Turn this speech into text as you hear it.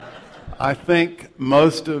I think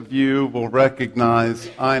most of you will recognize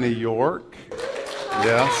Ina York.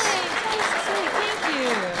 Yes. Thank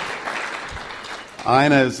you.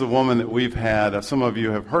 Ina is the woman that we've had, some of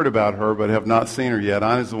you have heard about her but have not seen her yet.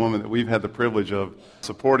 Ina is the woman that we've had the privilege of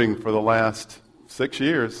supporting for the last 6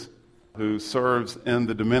 years, who serves in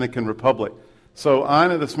the Dominican Republic. So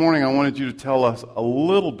Ina, this morning I wanted you to tell us a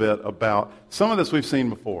little bit about, some of this we've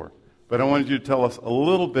seen before, but I wanted you to tell us a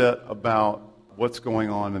little bit about what's going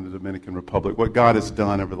on in the Dominican Republic, what God has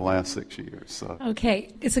done over the last 6 years. So. Okay,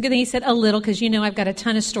 it's a good thing you said a little, because you know I've got a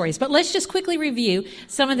ton of stories. But let's just quickly review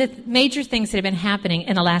some of the major things that have been happening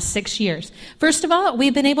in the last 6 years. First of all,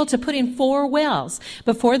 we've been able to put in 4 wells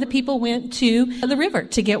before the people went to the river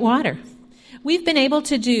to get water. We've been able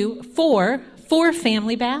to do four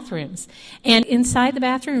family bathrooms. And inside the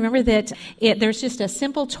bathroom, remember that there's just a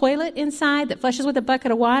simple toilet inside that flushes with a bucket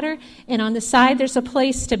of water, and on the side there's a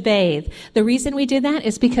place to bathe. The reason we did that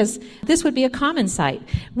is because this would be a common sight.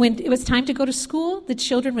 When it was time to go to school, the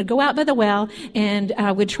children would go out by the well and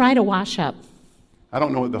would try to wash up. I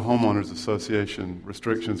don't know what the Homeowners Association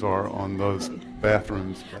restrictions are on those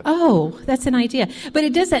bathrooms. But. Oh, that's an idea. But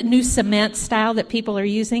it does that new cement style that people are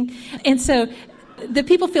using. And so the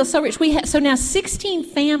people feel so rich. So now 16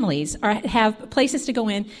 families have places to go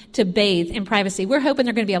in to bathe in privacy. We're hoping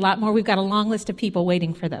there are going to be a lot more. We've got a long list of people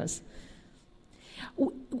waiting for those.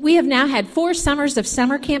 We have now had 4 summers of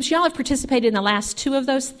summer camps. Y'all have participated in the last 2 of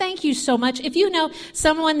those. Thank you so much. If you know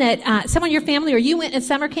someone in your family or you went in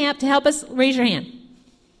summer camp to help us, raise your hand.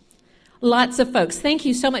 Lots of folks. Thank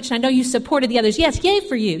you so much. And I know you supported the others. Yes, yay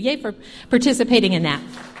for you. Yay for participating in that.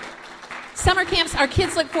 Summer camps, our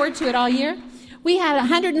kids look forward to it all year. We had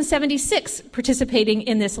 176 participating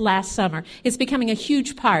in this last summer. It's becoming a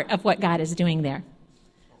huge part of what God is doing there.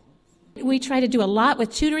 We try to do a lot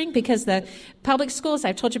with tutoring because the public schools,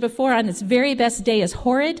 I've told you before, on its very best day is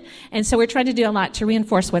horrid. And so we're trying to do a lot to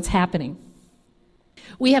reinforce what's happening.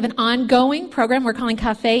 We have an ongoing program we're calling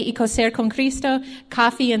Café y Coser con Cristo,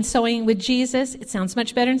 Coffee and Sewing with Jesus. It sounds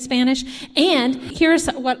much better in Spanish. And here's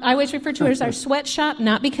what I always refer to as our sweatshop,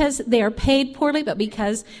 not because they are paid poorly, but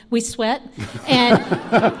because we sweat. And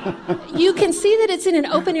you can see that it's in an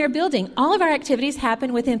open-air building. All of our activities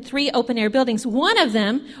happen within 3 open-air buildings. One of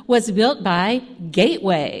them was built by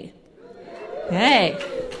Gateway. Hey.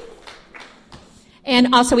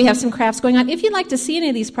 And also we have some crafts going on. If you'd like to see any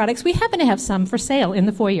of these products, we happen to have some for sale in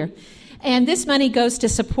the foyer. And this money goes to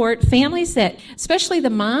support families that, especially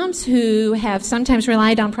the moms who have sometimes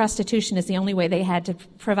relied on prostitution as the only way they had to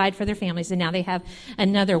provide for their families, and now they have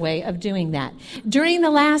another way of doing that. During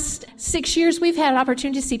the last 6 years, we've had an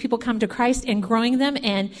opportunity to see people come to Christ and growing them,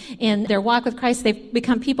 and in their walk with Christ, they've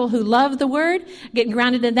become people who love the Word, getting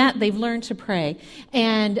grounded in that. They've learned to pray.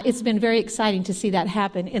 And it's been very exciting to see that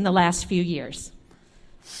happen in the last few years.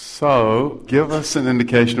 So, give us an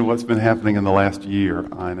indication of what's been happening in the last year,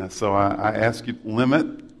 Ina. So I ask you to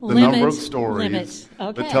limit the number of stories,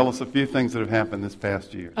 Okay. but tell us a few things that have happened this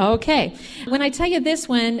past year. Okay. When I tell you this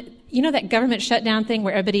one, you know that government shutdown thing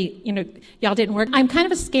where everybody, y'all didn't work? I'm kind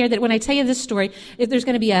of scared that when I tell you this story, if there's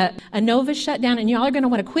going to be a Nova shutdown and y'all are going to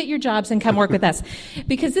want to quit your jobs and come work with us,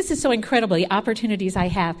 because this is so incredible, the opportunities I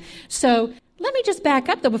have. So let me just back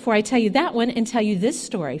up, though, before I tell you that one and tell you this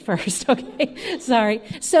story first, okay? Sorry.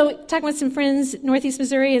 So talking with some friends, Northeast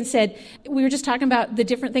Missouri, and we were just talking about the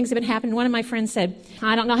different things that have been happening. One of my friends said,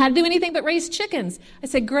 I don't know how to do anything but raise chickens. I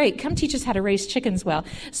said, great, come teach us how to raise chickens well.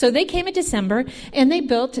 So they came in December, and they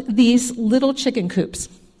built these little chicken coops.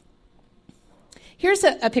 Here's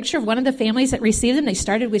a picture of one of the families that received them. They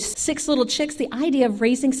started with 6 little chicks, the idea of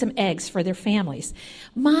raising some eggs for their families.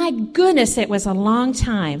 My goodness, it was a long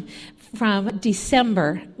time from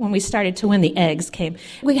December when we started to when the eggs came.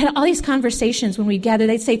 We had all these conversations when we gathered.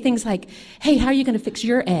 They'd say things like, hey, how are you going to fix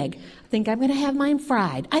your egg? I think I'm going to have mine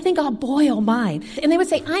fried. I think I'll boil mine. And they would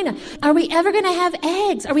say, Ina, are we ever going to have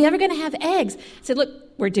eggs? Are we ever going to have eggs? I said, look,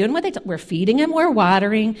 we're doing what we're feeding them, we're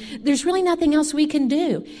watering. There's really nothing else we can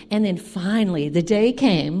do. And then finally the day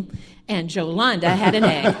came and Jolanda had an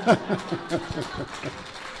egg.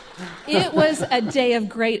 It was a day of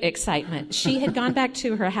great excitement. She had gone back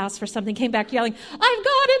to her house for something, came back yelling, I've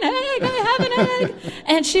got an egg, I have an egg.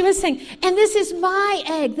 And she was saying, and this is my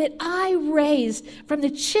egg that I raised from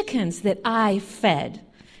the chickens that I fed.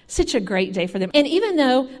 Such a great day for them. And even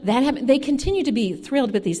though that happened, they continue to be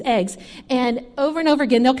thrilled with these eggs. And over and over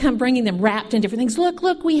again, they'll come bringing them wrapped in different things.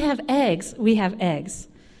 Look, we have eggs. We have eggs.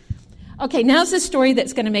 Okay, now's the story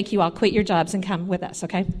that's going to make you all quit your jobs and come with us,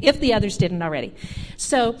 okay? If the others didn't already.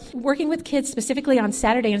 So, working with kids specifically on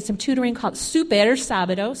Saturday and some tutoring called Super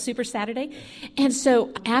Sábado, Super Saturday. And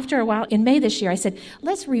so, after a while, in May this year, I said,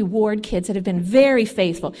 let's reward kids that have been very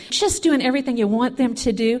faithful, just doing everything you want them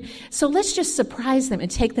to do. So, let's just surprise them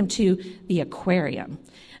and take them to the aquarium.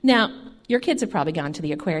 Now, your kids have probably gone to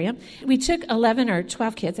the aquarium. We took 11 or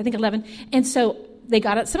 12 kids, I think 11, and so they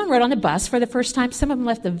got it. Some of them rode on the bus for the first time. Some of them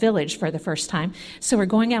left the village for the first time. So we're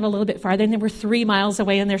going out a little bit farther, and then we're 3 miles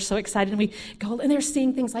away, and they're so excited. And we go, and they're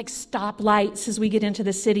seeing things like stoplights as we get into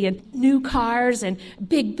the city, and new cars and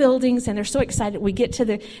big buildings, and they're so excited. We get to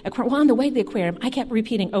the aquarium. Well, on the way to the aquarium, I kept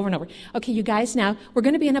repeating over and over, okay, you guys, now we're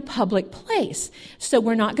going to be in a public place. So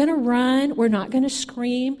we're not going to run. We're not going to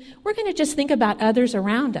scream. We're going to just think about others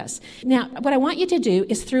around us. Now, what I want you to do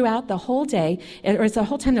is throughout the whole day, or the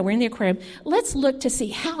whole time that we're in the aquarium, let's look to see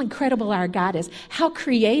how incredible our God is, how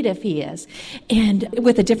creative He is, and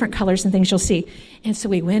with the different colors and things you'll see. And so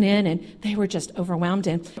we went in, and they were just overwhelmed.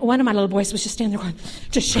 And one of my little boys was just standing there going,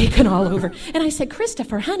 just shaking all over. And I said,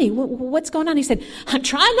 Christopher, honey, what's going on? He said, I'm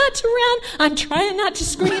trying not to run. I'm trying not to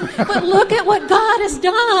scream. But look at what God has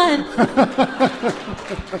done.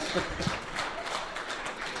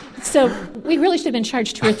 So we really should have been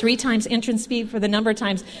charged 2 or 3 times entrance fee for the number of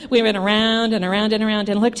times we went around and around and around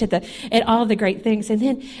and looked at all the great things. And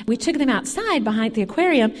then we took them outside behind the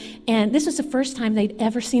aquarium, and this was the first time they'd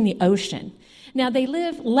ever seen the ocean. Now, they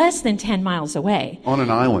live less than 10 miles away. On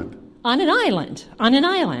an island. On an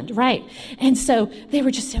island, right. And so they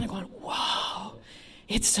were just standing there going, whoa,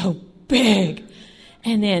 it's so big.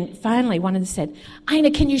 And then finally one of them said,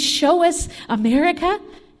 Ina, can you show us America?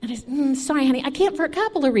 And I said, sorry, honey, I can't for a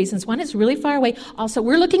couple of reasons. One, it's really far away. Also,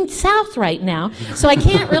 we're looking south right now, so I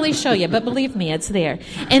can't really show you, but believe me, it's there.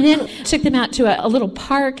 And then took them out to a little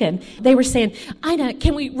park, and they were saying, Ina,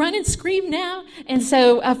 can we run and scream now? And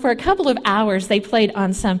so for a couple of hours, they played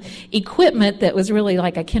on some equipment that was really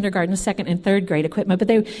like a kindergarten, second and third grade equipment.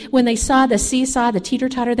 But when they saw the seesaw, the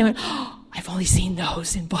teeter-totter, they went, oh, I've only seen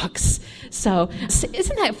those in books. So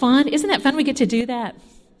isn't that fun? Isn't that fun we get to do that?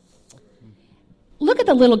 Look at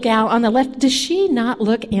the little gal on the left. Does she not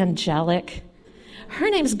look angelic?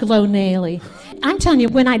 Her name's Glonaley. I'm telling you,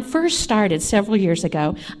 when I first started several years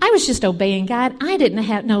ago, I was just obeying God. I didn't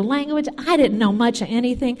have no language. I didn't know much of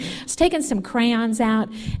anything. I was taking some crayons out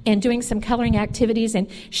and doing some coloring activities, and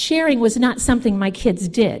sharing was not something my kids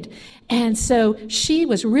did. And so she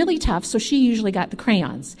was really tough, so she usually got the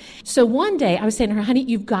crayons. So one day I was saying to her, honey,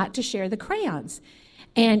 you've got to share the crayons.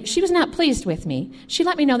 And she was not pleased with me. She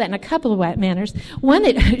let me know that in a couple of manners. One,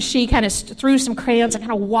 that she kind of threw some crayons and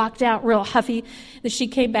kind of walked out real huffy. That she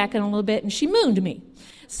came back in a little bit and she mooned me.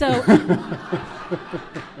 So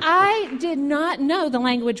I did not know the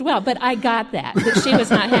language well, but I got that she was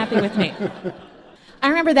not happy with me. I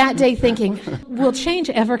remember that day thinking, will change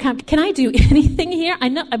ever come? Can I do anything here?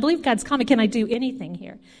 I believe God's calling me. Can I do anything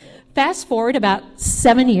here? Fast forward about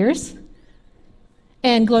 7 years.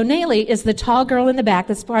 And Glonaley is the tall girl in the back.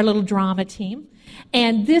 That's our little drama team.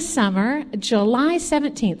 And this summer, July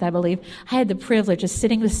 17th, I believe, I had the privilege of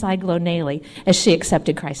sitting beside Glonaley as she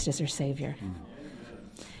accepted Christ as her Savior.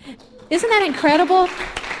 Isn't that incredible?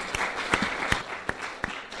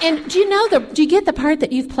 And do you get the part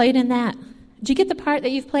that you've played in that? Do you get the part that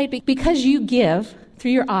you've played? Because you give through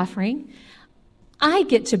your offering, I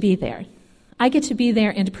get to be there. I get to be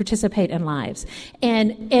there and to participate in lives.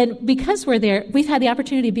 And because we're there, we've had the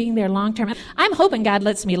opportunity of being there long term. I'm hoping God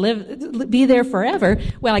lets me be there forever.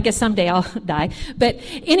 Well, I guess someday I'll die. But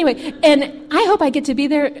anyway, and I hope I get to be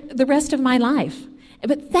there the rest of my life.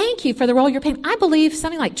 But thank you for the role you're playing. I believe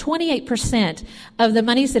something like 28% of the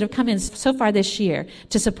monies that have come in so far this year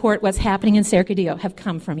to support what's happening in Cercadillo have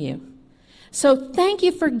come from you. So thank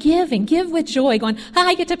you for giving. Give with joy, going,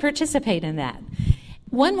 I get to participate in that.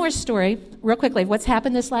 One more story, real quickly, of what's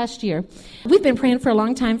happened this last year. We've been praying for a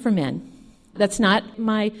long time for men. That's not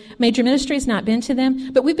my major ministry. It's not been to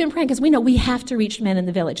them. But we've been praying because we know we have to reach men in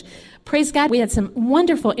the village. Praise God, we had some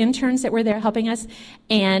wonderful interns that were there helping us.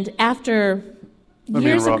 And after Let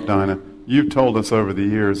me interrupt, Dinah. You've told us over the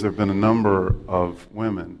years there have been a number of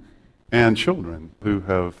women and children who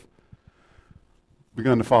have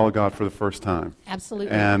begun to follow God for the first time. Absolutely.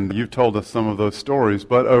 And you've told us some of those stories,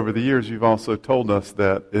 but over the years you've also told us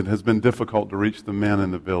that it has been difficult to reach the men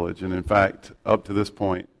in the village. And in fact, up to this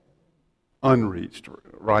point, unreached,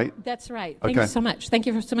 right? That's right. Thank Okay. you so much. Thank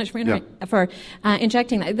you so much for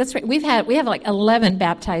injecting that. That's right. We have like 11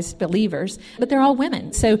 baptized believers, but they're all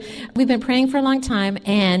women. So we've been praying for a long time,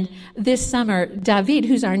 and this summer, David,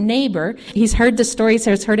 who's our neighbor, he's heard the stories,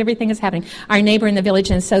 he's heard everything that's happening, our neighbor in the village,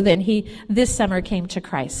 and so then he, this summer, came to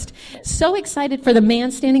Christ. So excited for the man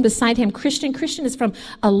standing beside him, Christian. Christian is from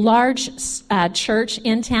a large church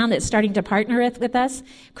in town that's starting to partner with us.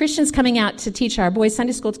 Christian's coming out to teach our boys'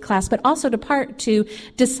 Sunday school class, but also to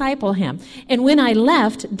disciple him. And when I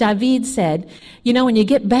left, David said, when you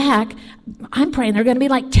get back, I'm praying there are going to be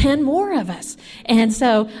like 10 more of us. And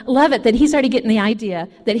so love it that he's already getting the idea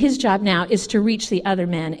that his job now is to reach the other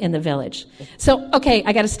men in the village. So, okay,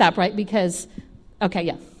 I got to stop, right? Because, okay,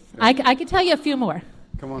 yeah. I could tell you a few more.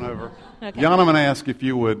 Come on over. Okay. Jan, I'm going to ask if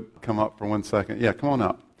you would come up for 1 second. Yeah, come on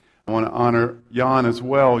up. I want to honor Jan as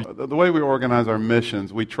well. The way we organize our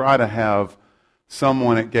missions, we try to have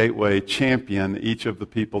someone at Gateway champion each of the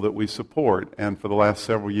people that we support. And for the last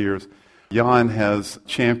several years, Jan has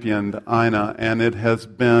championed Ina, and it has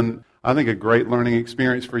been, I think, a great learning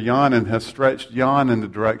experience for Jan and has stretched Jan in the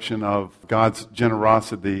direction of God's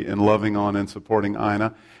generosity in loving on and supporting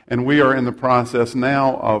Ina. And we are in the process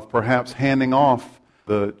now of perhaps handing off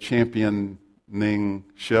the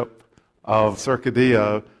championingship of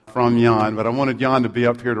Circadio from Jan, but I wanted Jan to be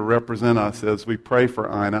up here to represent us as we pray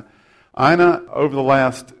for Ina. Ina, over the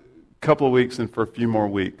last couple of weeks and for a few more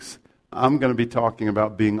weeks, I'm going to be talking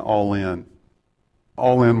about being all in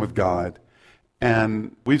with God.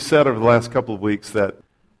 And we've said over the last couple of weeks that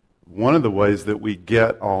one of the ways that we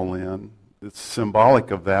get all in, it's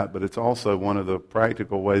symbolic of that, but it's also one of the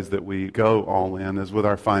practical ways that we go all in is with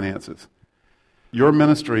our finances. Your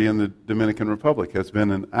ministry in the Dominican Republic has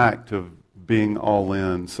been an act of being all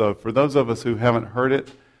in. So for those of us who haven't heard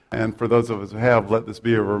it, and for those of us who have, let this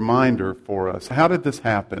be a reminder for us. How did this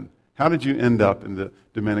happen? How did you end up in the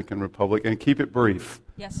Dominican Republic? And keep it brief.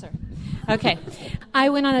 Yes, sir. Okay. I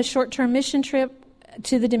went on a short-term mission trip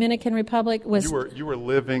to the Dominican Republic. You were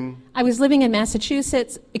living? I was living in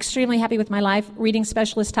Massachusetts, extremely happy with my life, reading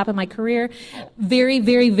specialist, top of my career, very,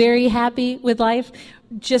 very, very happy with life.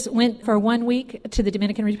 Just went for 1 week to the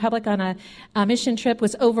Dominican Republic on a mission trip,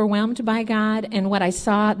 was overwhelmed by God and what I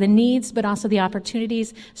saw, the needs, but also the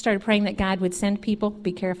opportunities. Started praying that God would send people,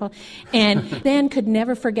 be careful, and then could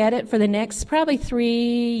never forget it for the next probably 3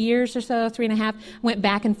 years or so, 3.5, went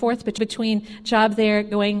back and forth between job there,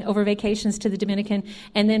 going over vacations to the Dominican,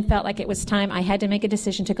 and then felt like it was time. I had to make a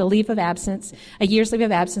decision, took a leave of absence, a year's leave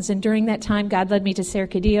of absence, and during that time, God led me to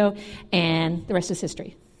Cercadillo, and the rest is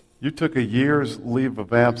history. You took a year's leave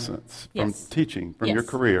of absence from teaching, from your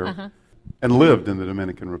career, and lived in the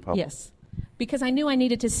Dominican Republic. Yes, because I knew I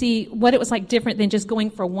needed to see what it was like different than just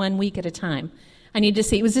going for 1 week at a time. I needed to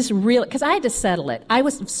see, was this real? Because I had to settle it. I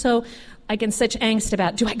was so, in such angst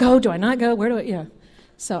about, do I go, do I not go, where do I,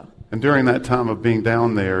 so. And during that time of being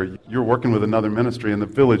down there, you were working with another ministry, and the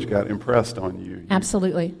village got impressed on you.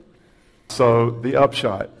 Absolutely. So the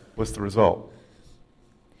upshot was the result.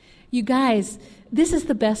 You guys, this is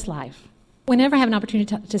the best life. Whenever I have an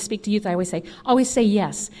opportunity to speak to youth, I always say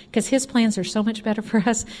yes, because his plans are so much better for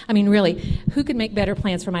us. I mean, really, who could make better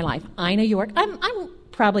plans for my life? Ina York. I'm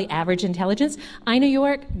probably average intelligence. Ina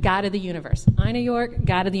York, God of the universe. Ina York,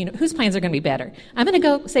 God of the universe. Whose plans are going to be better? I'm going to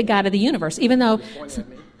go say God of the universe, even though...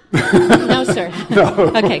 No, sir.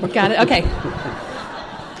 No. Okay, got it. Okay.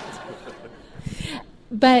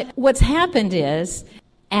 But what's happened is...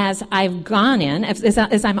 as I've gone in,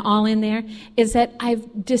 as I'm all in there, is that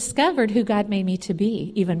I've discovered who God made me to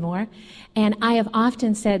be even more. And I have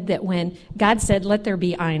often said that when God said, let there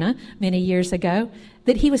be Ina, many years ago,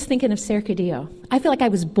 that he was thinking of Cercadillo. I feel like I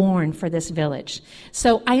was born for this village.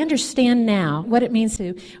 So I understand now what it means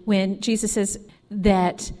to when Jesus says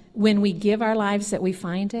that when we give our lives that we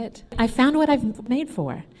find it. I found what I've made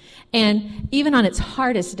for. And even on its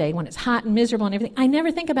hardest day, when it's hot and miserable and everything, I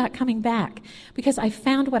never think about coming back because I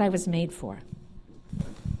found what I was made for.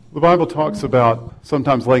 The Bible talks about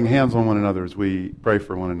sometimes laying hands on one another as we pray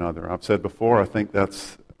for one another. I've said before, I think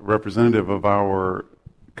that's representative of our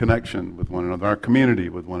connection with one another, our community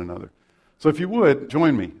with one another. So if you would,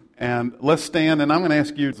 join me. And let's stand, and I'm going to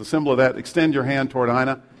ask you, as a symbol of that, extend your hand toward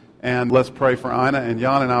Ina, and let's pray for Ina, and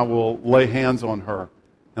Jan and I will lay hands on her,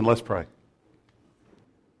 and let's pray.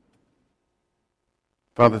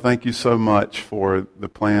 Father, thank you so much for the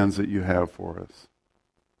plans that you have for us.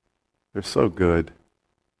 They're so good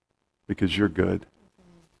because you're good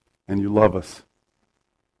and you love us.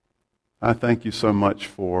 I thank you so much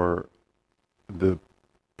for the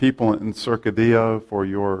people in Cercadillo, for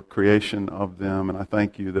your creation of them, and I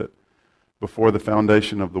thank you that before the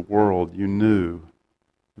foundation of the world, you knew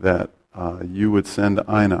that you would send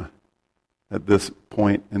Ina at this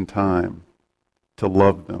point in time to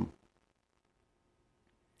love them.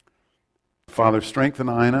 Father, strengthen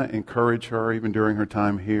Ina, encourage her even during her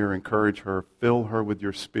time here. Encourage her, fill her with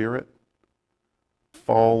your Spirit.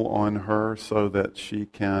 Fall on her so that she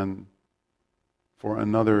can, for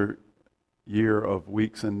another year of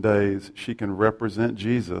weeks and days, she can represent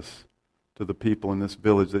Jesus to the people in this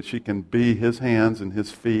village, that she can be his hands and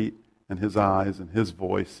his feet and his eyes and his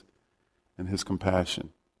voice and his compassion.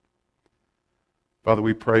 Father,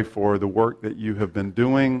 we pray for the work that you have been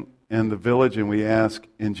doing in the village, and we ask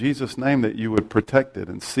in Jesus' name that you would protect it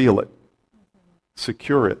and seal it,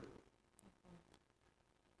 secure it.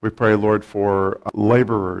 We pray, Lord, for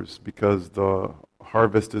laborers, because the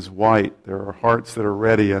harvest is white. There are hearts that are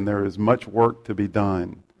ready, and there is much work to be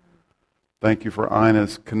done. Thank you for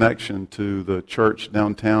Ina's connection to the church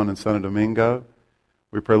downtown in Santo Domingo.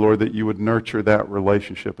 We pray, Lord, that you would nurture that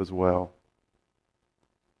relationship as well.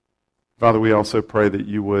 Father, we also pray that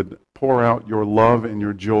you would pour out your love and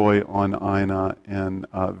your joy on Ina in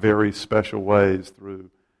very special ways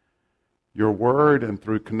through your word and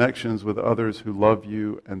through connections with others who love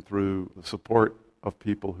you and through the support of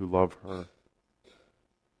people who love her.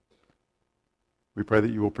 We pray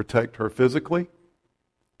that you will protect her physically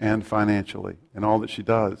and financially in all that she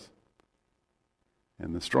does.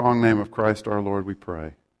 In the strong name of Christ our Lord we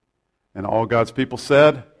pray. And all God's people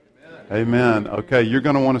said, Amen. Okay, you're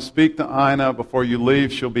going to want to speak to Ina before you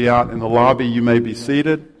leave. She'll be out in the lobby. You may be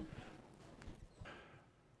seated.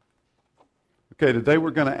 Okay, today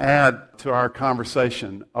we're going to add to our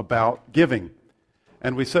conversation about giving.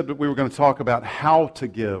 And we said that we were going to talk about how to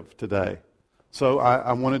give today. So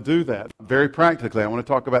I want to do that very practically. I want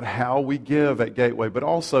to talk about how we give at Gateway, but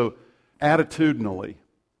also attitudinally.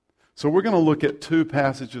 So we're going to look at two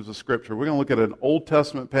passages of Scripture. We're going to look at an Old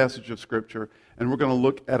Testament passage of Scripture, and we're going to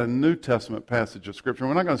look at a New Testament passage of Scripture.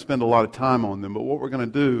 We're not going to spend a lot of time on them, but what we're going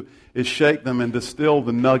to do is shake them and distill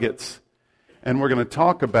the nuggets. And we're going to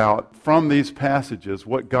talk about, from these passages,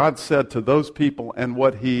 what God said to those people and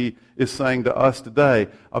what he is saying to us today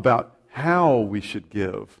about how we should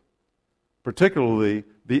give, particularly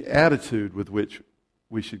the attitude with which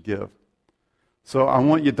we should give. So I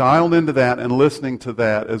want you dialed into that and listening to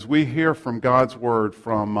that as we hear from God's Word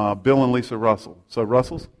from Bill and Lisa Russell. So,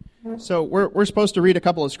 Russells? So we're supposed to read a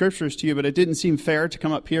couple of scriptures to you, but it didn't seem fair to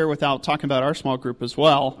come up here without talking about our small group as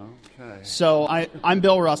well. Okay. So I'm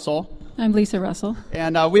Bill Russell. I'm Lisa Russell.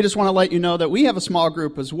 And we just want to let you know that we have a small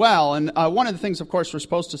group as well. And one of the things, of course, we're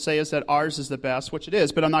supposed to say is that ours is the best, which it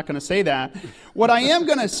is, but I'm not going to say that. What I am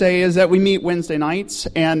going to say is that we meet Wednesday nights,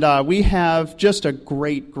 and we have just a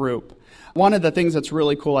great group. One of the things that's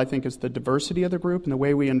really cool, I think, is the diversity of the group and the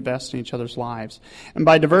way we invest in each other's lives. And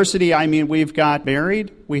by diversity, I mean we've got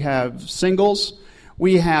married, we have singles,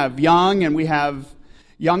 we have young, and we have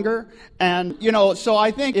younger. And, so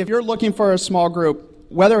I think if you're looking for a small group,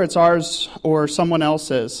 whether it's ours or someone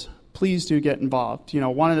else's, please do get involved.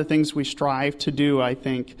 One of the things we strive to do, I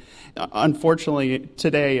think, unfortunately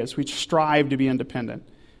today, is we strive to be independent.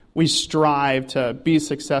 We strive to be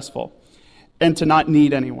successful and to not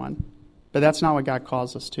need anyone. But that's not what God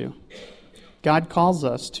calls us to. God calls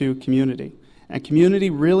us to community. And community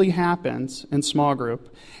really happens in small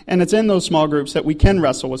group. And it's in those small groups that we can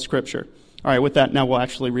wrestle with Scripture. All right, with that, now we'll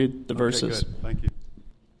actually read the verses. Good. Thank you.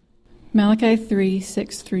 Malachi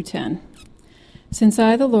 3:6-10. Since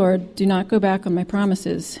I, the Lord, do not go back on my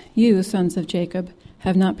promises, you, sons of Jacob,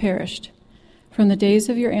 have not perished. From the days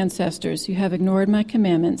of your ancestors you have ignored my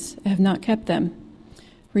commandments, and have not kept them.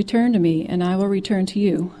 Return to me, and I will return to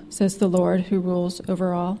you, says the Lord who rules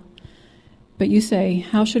over all. But you say,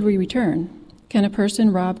 how should we return? Can a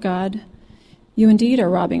person rob God? You indeed are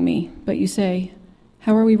robbing me, but you say,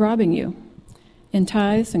 how are we robbing you? In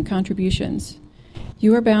tithes and contributions.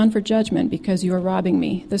 You are bound for judgment because you are robbing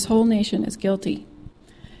me. This whole nation is guilty.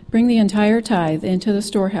 Bring the entire tithe into the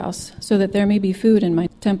storehouse, so that there may be food in my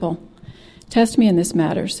temple. Test me in this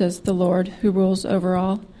matter, says the Lord who rules over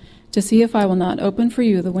all, to see if I will not open for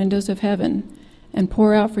you the windows of heaven and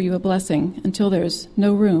pour out for you a blessing until there is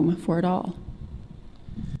no room for it all.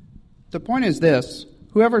 The point is this: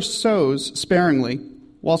 whoever sows sparingly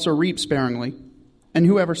will also reap sparingly, and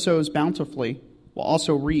whoever sows bountifully will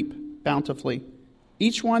also reap bountifully.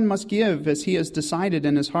 Each one must give as he has decided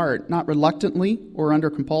in his heart, not reluctantly or under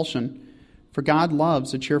compulsion, for God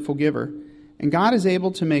loves a cheerful giver. And God is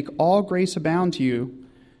able to make all grace abound to you,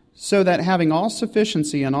 so that having all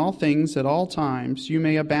sufficiency in all things at all times, you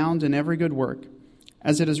may abound in every good work.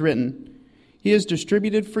 As it is written, He has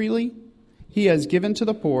distributed freely, He has given to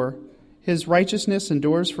the poor, His righteousness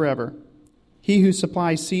endures forever. He who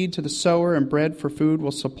supplies seed to the sower and bread for food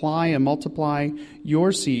will supply and multiply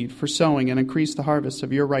your seed for sowing and increase the harvest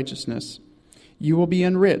of your righteousness. You will be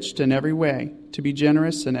enriched in every way, to be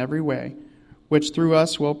generous in every way, which through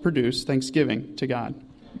us will produce thanksgiving to God.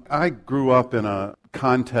 I grew up in a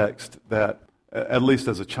context that, at least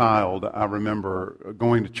as a child, I remember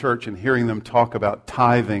going to church and hearing them talk about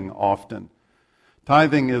tithing often.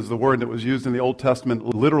 Tithing is the word that was used in the Old Testament,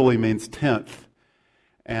 literally means tenth.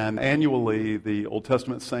 And annually, the Old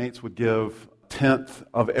Testament saints would give a tenth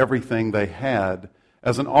of everything they had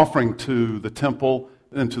as an offering to the temple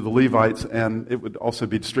and to the Levites, and it would also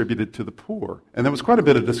be distributed to the poor. And there was quite a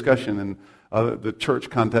bit of discussion in the church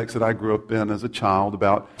context that I grew up in as a child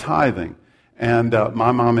about tithing. And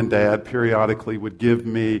my mom and dad periodically would give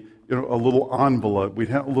me a little envelope. We'd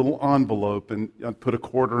have a little envelope, and I'd put a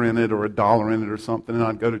quarter in it or $1 in it or something, and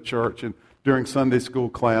I'd go to church. And during Sunday school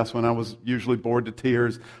class, when I was usually bored to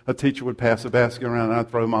tears, a teacher would pass a basket around, and I'd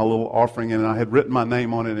throw my little offering in, and I had written my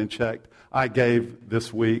name on it and checked, I gave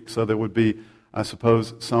this week, so there would be, I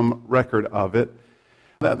suppose, some record of it.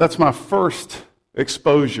 That's my first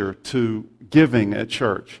exposure to giving at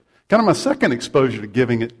church. Kind of my second exposure to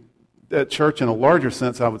giving at church in a larger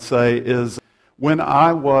sense, I would say, is when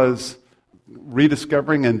I was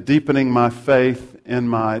rediscovering and deepening my faith in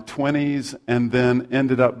my 20s and then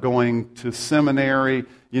ended up going to seminary.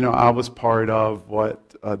 I was part of what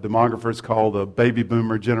demographers call the baby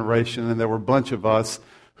boomer generation, and there were a bunch of us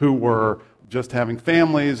who were just having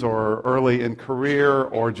families or early in career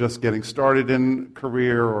or just getting started in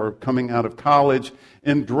career or coming out of college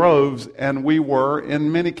in droves, and we were,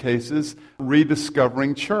 in many cases,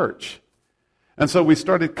 rediscovering church. And so we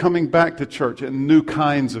started coming back to church and new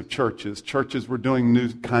kinds of churches. Churches were doing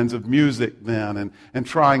new kinds of music then and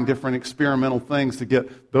trying different experimental things to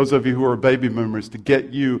get those of you who are baby boomers to get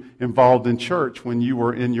you involved in church when you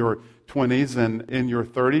were in your 20s and in your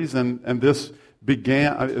 30s. And this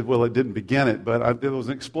began, well, it didn't begin it, but there was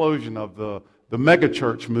an explosion of the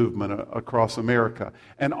megachurch movement across America.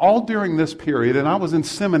 And all during this period, and I was in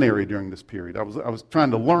seminary during this period. I was trying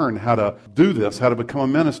to learn how to do this, how to become a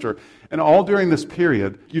minister. And all during this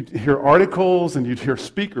period, you'd hear articles and you'd hear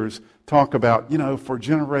speakers talk about, for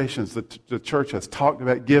generations, the church has talked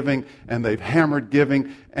about giving and they've hammered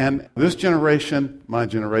giving. And this generation, my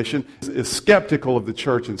generation, is skeptical of the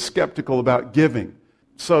church and skeptical about giving.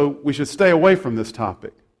 So we should stay away from this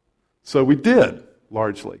topic. So we did,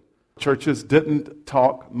 largely. Churches didn't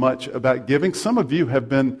talk much about giving. Some of you have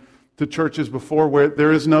been to churches before where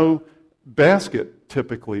there is no basket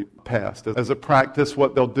typically passed. As a practice,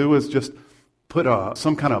 what they'll do is just put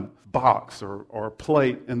some kind of box or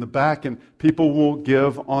plate in the back, and people will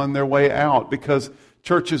give on their way out because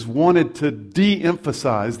churches wanted to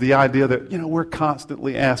de-emphasize the idea that, we're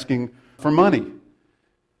constantly asking for money.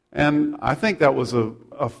 And I think that was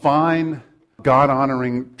a fine,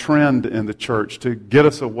 God-honoring trend in the church to get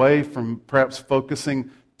us away from perhaps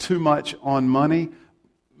focusing too much on money.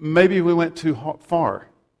 Maybe we went too far.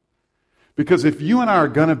 Because if you and I are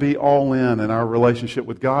going to be all in our relationship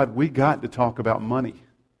with God, we got to talk about money.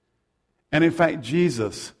 And in fact,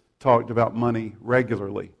 Jesus talked about money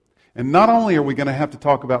regularly. And not only are we going to have to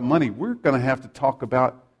talk about money, we're going to have to talk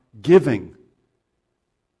about giving.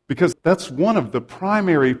 Because that's one of the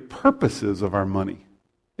primary purposes of our money.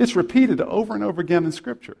 It's repeated over and over again in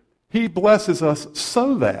Scripture. He blesses us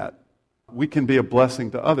so that we can be a blessing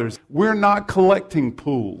to others. We're not collecting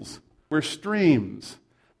pools. We're streams.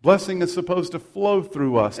 Blessing is supposed to flow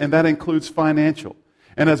through us, and that includes financial.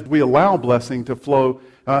 And as we allow blessing to flow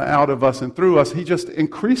out of us and through us, He just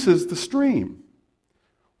increases the stream.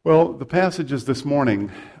 Well, the passages this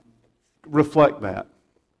morning reflect that.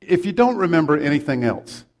 If you don't remember anything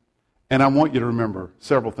else, and I want you to remember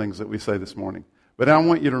several things that we say this morning, but I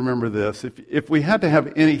want you to remember this. If we had to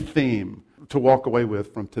have any theme to walk away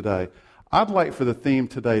with from today, I'd like for the theme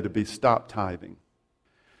today to be Stop Tithing.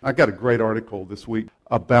 I got a great article this week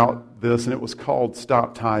about this, and it was called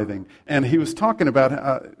Stop Tithing. And he was talking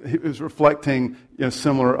about, he was reflecting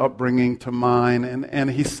similar upbringing to mine, and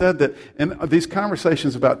he said that in these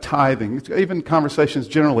conversations about tithing, even conversations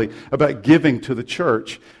generally about giving to the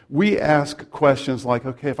church, we ask questions like,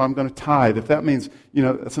 okay, if I'm going to tithe, if that means,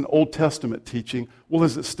 it's an Old Testament teaching, well,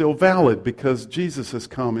 is it still valid because Jesus has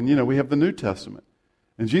come and, we have the New Testament.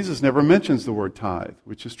 And Jesus never mentions the word tithe,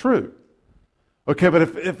 which is true. Okay, but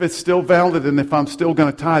if it's still valid and if I'm still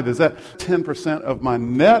going to tithe, is that 10% of my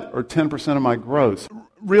net or 10% of my gross?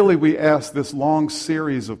 Really, we ask this long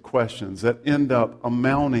series of questions that end up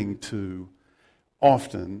amounting to,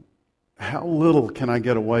 often, how little can I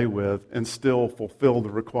get away with and still fulfill the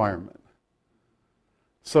requirement?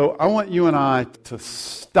 So I want you and I to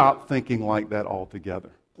stop thinking like that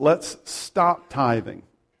altogether. Let's stop tithing.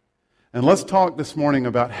 And let's talk this morning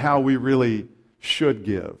about how we really should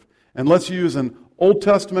give. And let's use an Old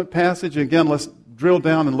Testament passage. Again, let's drill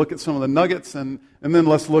down and look at some of the nuggets, and then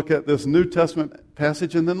let's look at this New Testament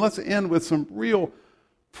passage, and then let's end with some real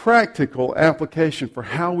practical application for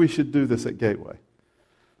how we should do this at Gateway.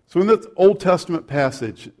 So in this Old Testament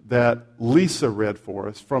passage that Lisa read for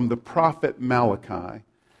us from the prophet Malachi,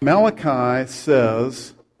 Malachi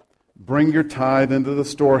says, bring your tithe into the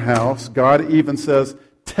storehouse. God even says,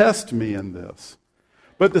 test me in this.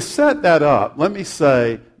 But to set that up, let me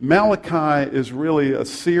say, Malachi is really a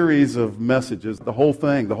series of messages. The whole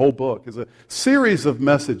thing, the whole book, is a series of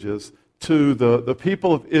messages to the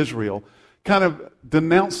people of Israel, kind of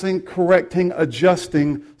denouncing, correcting,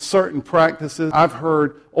 adjusting certain practices. I've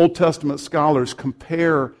heard Old Testament scholars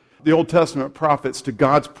compare the Old Testament prophets to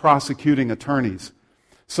God's prosecuting attorneys.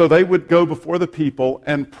 So they would go before the people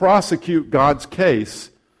and prosecute God's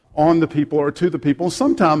case on the people or to the people.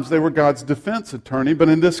 Sometimes they were God's defense attorney, but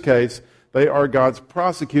in this case, they are God's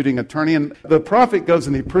prosecuting attorney. And the prophet goes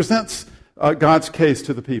and he presents God's case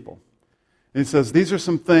to the people. And he says, these are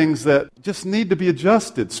some things that just need to be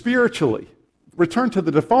adjusted spiritually. Return to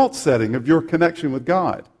the default setting of your connection with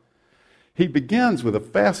God. He begins with a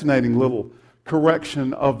fascinating little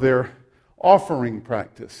correction of their offering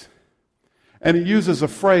practice. And he uses a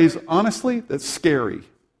phrase, honestly, that's scary.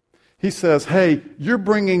 He says, hey, you're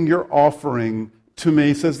bringing your offering to me,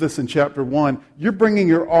 he says this in chapter 1, you're bringing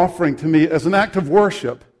your offering to me as an act of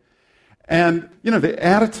worship. And, the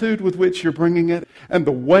attitude with which you're bringing it, and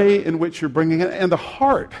the way in which you're bringing it, and the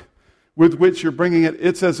heart with which you're bringing it,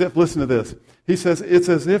 it's as if, listen to this, he says, it's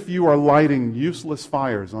as if you are lighting useless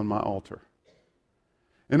fires on my altar.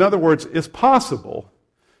 In other words, it's possible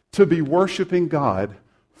to be worshiping God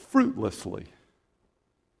fruitlessly.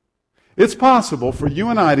 It's possible for you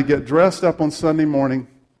and I to get dressed up on Sunday morning,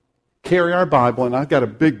 carry our Bible, and I've got a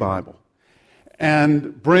big Bible,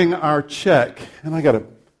 and bring our check, and I got a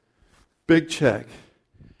big check.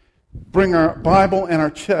 Bring our Bible and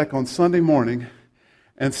our check on Sunday morning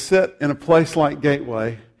and sit in a place like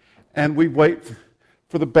Gateway, and we wait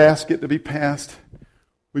for the basket to be passed.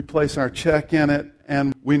 We place our check in it,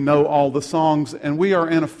 and we know all the songs, and we are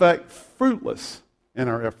in effect fruitless in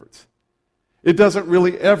our efforts. It doesn't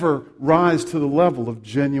really ever rise to the level of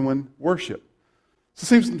genuine worship. So it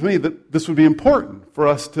seems to me that this would be important for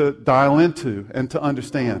us to dial into and to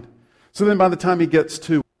understand. So then by the time he gets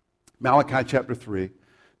to Malachi chapter 3,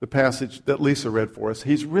 the passage that Lisa read for us,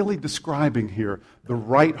 he's really describing here the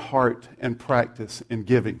right heart and practice in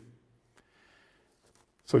giving.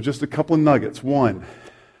 So just a couple of nuggets. One,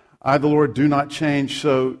 I, the Lord, do not change,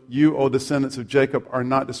 so you, O descendants of Jacob, are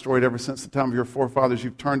not destroyed. Ever since the time of your forefathers,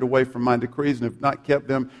 you've turned away from my decrees and have not kept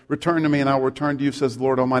them. Return to me, and I will return to you, says the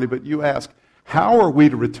Lord Almighty. But you ask, how are we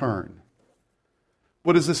to return?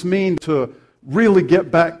 What does this mean to really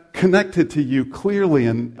get back connected to you clearly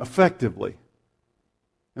and effectively?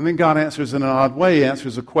 And then God answers in an odd way. He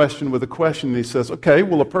answers a question with a question, and he says, okay,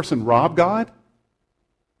 will a person rob God?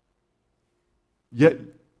 Yet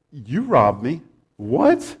you rob me.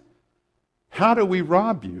 What? How do we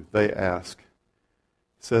rob you, they ask.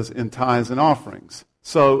 It says, in tithes and offerings.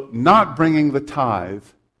 So not bringing the tithe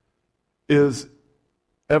is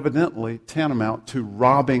evidently tantamount to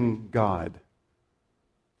robbing God.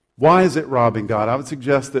 Why is it robbing God? I would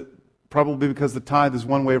suggest that probably because the tithe is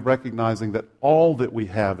one way of recognizing that all that we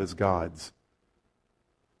have is God's.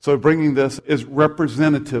 So bringing this is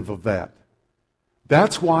representative of that.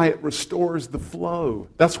 That's why it restores the flow.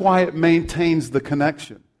 That's why it maintains the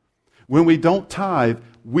connection. When we don't tithe,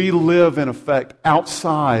 we live, in effect,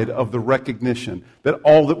 outside of the recognition that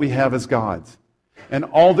all that we have is God's. And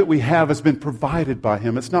all that we have has been provided by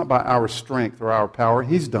Him. It's not by our strength or our power.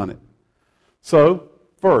 He's done it. So,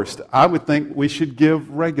 first, I would think we should give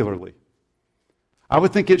regularly. I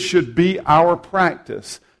would think it should be our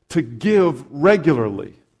practice to give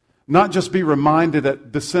regularly. Not just be reminded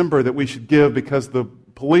at December that we should give because the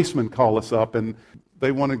policemen call us up and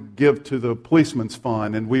they want to give to the policeman's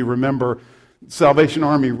fund, and we remember Salvation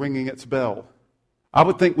Army ringing its bell. I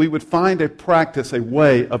would think we would find a practice, a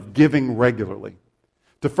way of giving regularly.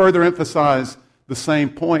 To further emphasize the same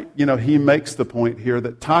point, he makes the point here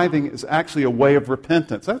that tithing is actually a way of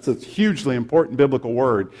repentance. That's a hugely important biblical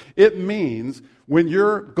word. It means when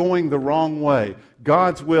you're going the wrong way,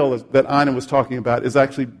 God's will that Ina was talking about is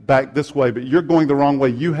actually back this way, but you're going the wrong way.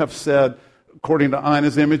 You have said, according to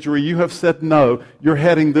Ina's imagery, you have said no, you're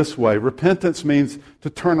heading this way. Repentance means to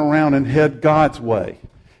turn around and head God's way.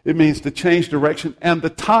 It means to change direction, and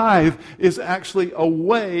the tithe is actually a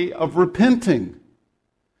way of repenting.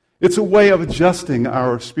 It's a way of adjusting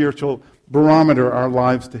our spiritual barometer, our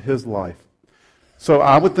lives to His life. So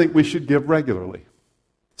I would think we should give regularly.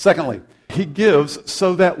 Secondly, He gives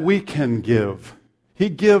so that we can give. He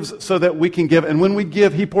gives so that we can give. And when we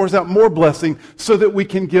give, He pours out more blessing so that we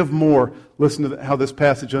can give more. Listen to how this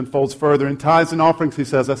passage unfolds further. In tithes and offerings, He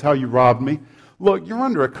says, that's how you robbed me. Look, you're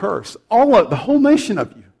under a curse. The whole nation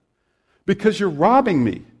of you. Because you're robbing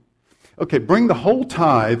me. Okay, bring the whole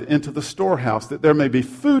tithe into the storehouse, that there may be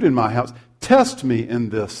food in my house. Test me in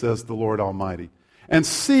this, says the Lord Almighty, and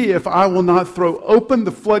see if I will not throw open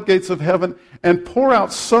the floodgates of heaven and pour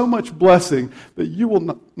out so much blessing that you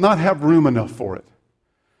will not have room enough for it.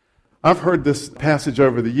 I've heard this passage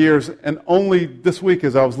over the years, and only this week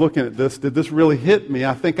as I was looking at this, did this really hit me.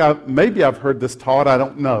 I think maybe I've heard this taught, I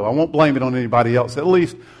don't know. I won't blame it on anybody else. At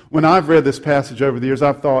least when I've read this passage over the years,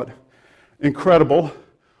 I've thought, incredible.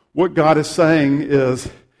 What God is saying is,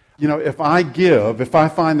 if I give, if I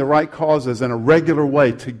find the right causes and a regular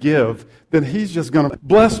way to give, then He's just going to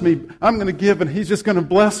bless me. I'm going to give and He's just going to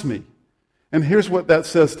bless me. And here's what that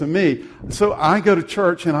says to me. So I go to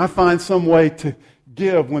church and I find some way to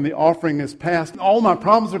give when the offering is passed. All my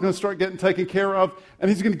problems are going to start getting taken care of, and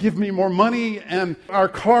He's going to give me more money, and our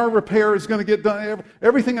car repair is going to get done.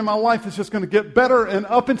 Everything in my life is just going to get better and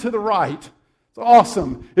up and to the right. It's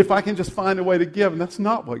awesome if I can just find a way to give. And that's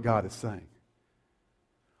not what God is saying.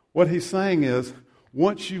 What He's saying is,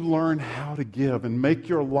 once you learn how to give and make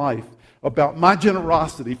your life about my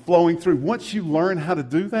generosity flowing through, once you learn how to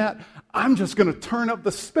do that, I'm just going to turn up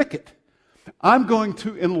the spigot. I'm going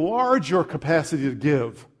to enlarge your capacity to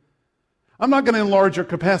give. I'm not going to enlarge your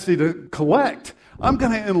capacity to collect. I'm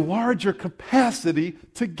going to enlarge your capacity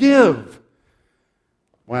to give.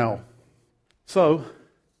 Wow. So,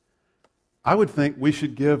 I would think we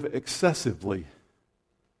should give excessively.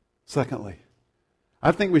 Secondly,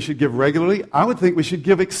 I think we should give regularly. I would think we should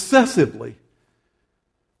give excessively.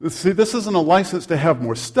 See, this isn't a license to have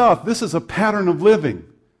more stuff. This is a pattern of living.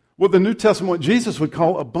 What the New Testament, what Jesus would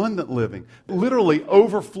call abundant living. It literally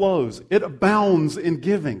overflows. It abounds in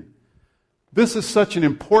giving. This is such an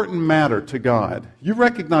important matter to God. You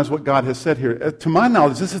recognize what God has said here. To my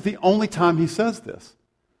knowledge, this is the only time He says this.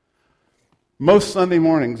 Most Sunday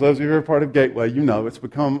mornings, those of you who are part of Gateway, you know it's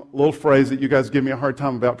become a little phrase that you guys give me a hard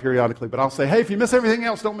time about periodically. But I'll say, hey, if you miss everything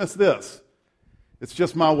else, don't miss this. It's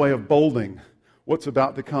just my way of bolding what's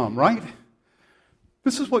about to come, right?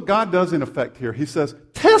 This is what God does in effect here. He says,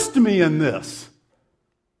 test me in this.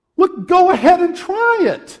 Look, go ahead and try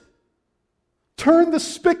it. Turn the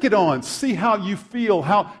spigot on. See how you feel,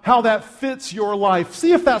 how that fits your life.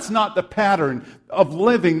 See if that's not the pattern of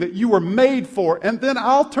living that you were made for. And then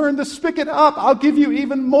I'll turn the spigot up. I'll give you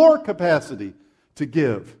even more capacity to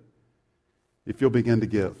give if you'll begin to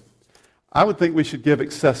give. I would think we should give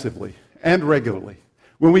excessively and regularly.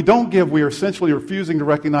 When we don't give, we are essentially refusing to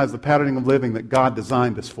recognize the patterning of living that God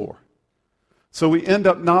designed us for. So we end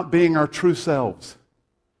up not being our true selves.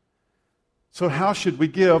 So how should we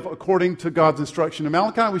give according to God's instruction? In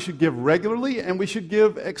Malachi, we should give regularly and we should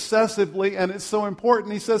give excessively, and it's so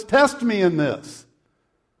important. He says, test me in this.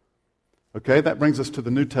 Okay, that brings us to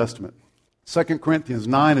the New Testament. 2 Corinthians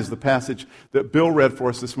 9 is the passage that Bill read for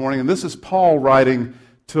us this morning, and this is Paul writing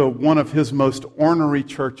to one of his most ornery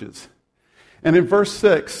churches. And in verse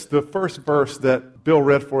 6, the first verse that Bill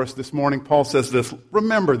read for us this morning, Paul says this,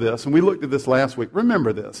 remember this, and we looked at this last week,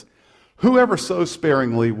 remember this. Whoever sows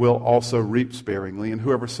sparingly will also reap sparingly, and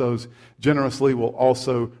whoever sows generously will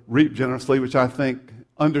also reap generously, which I think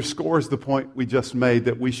underscores the point we just made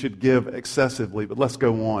that we should give excessively. But let's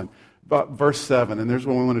go on. Verse 7, and there's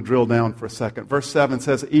where we want to drill down for a second. Verse 7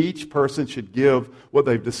 says, each person should give what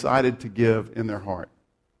they've decided to give in their heart.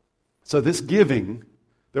 So this giving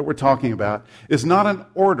that we're talking about is not an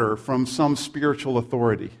order from some spiritual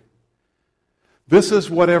authority. This is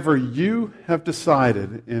whatever you have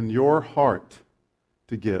decided in your heart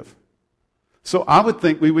to give. So I would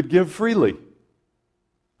think we would give freely.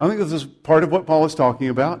 I think this is part of what Paul is talking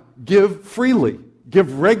about. Give freely.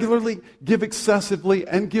 Give regularly, give excessively,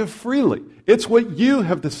 and give freely. It's what you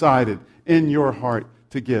have decided in your heart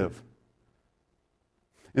to give.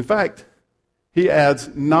 In fact, he adds,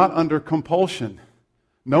 not under compulsion.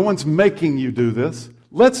 No one's making you do this.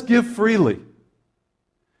 Let's give freely.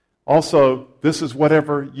 Also, this is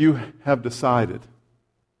whatever you have decided,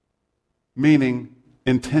 meaning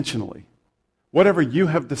intentionally. Whatever you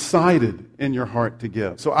have decided in your heart to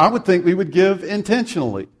give. So I would think we would give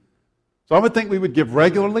intentionally. So I would think we would give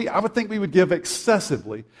regularly. I would think we would give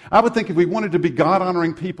excessively. I would think if we wanted to be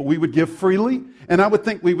God-honoring people, we would give freely. And I would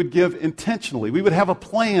think we would give intentionally. We would have a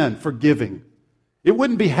plan for giving. It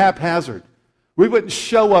wouldn't be haphazard. We wouldn't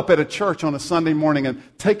show up at a church on a Sunday morning and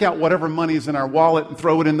take out whatever money is in our wallet and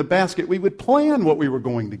throw it in the basket. We would plan what we were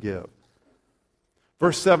going to give.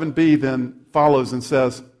 Verse 7b then follows and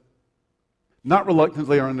says, not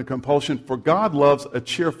reluctantly or under compulsion, for God loves a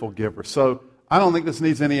cheerful giver. So I don't think this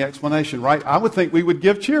needs any explanation, right? I would think we would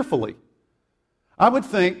give cheerfully. I would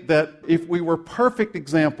think that if we were perfect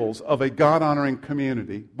examples of a God-honoring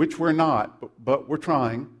community, which we're not, but we're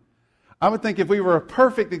trying, I would think if we were a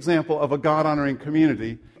perfect example of a God-honoring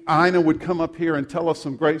community, Ina would come up here and tell us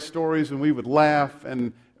some great stories, and we would laugh,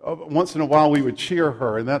 and once in a while we would cheer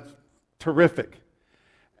her, and that's terrific.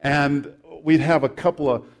 And we'd have a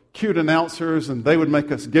couple of cute announcers, and they would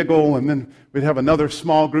make us giggle, and then we'd have another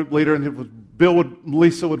small group leader, and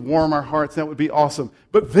Lisa would warm our hearts. That would be awesome.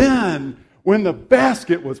 But then, when the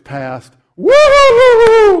basket was passed,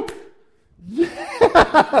 woo!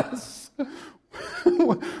 Yes!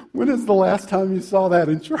 When is the last time you saw that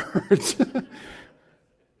in church?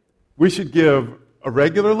 We should give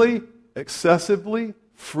regularly, excessively,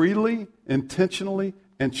 freely, intentionally,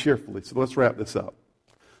 and cheerfully. So let's wrap this up.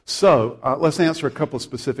 So let's answer a couple of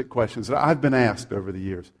specific questions that I've been asked over the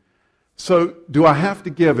years. So do I have to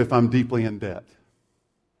give if I'm deeply in debt?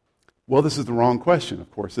 Well, this is the wrong question,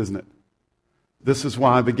 of course, isn't it? This is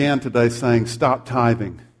why I began today saying stop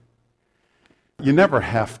tithing. You never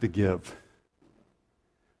have to give.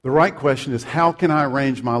 The right question is, how can I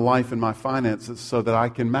arrange my life and my finances so that I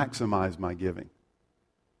can maximize my giving?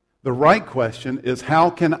 The right question is, how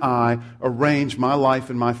can I arrange my life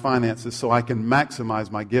and my finances so I can maximize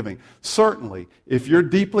my giving? Certainly, if you're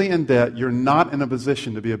deeply in debt, you're not in a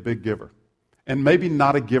position to be a big giver. And maybe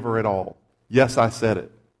not a giver at all. Yes, I said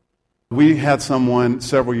it. We had someone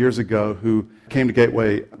several years ago who came to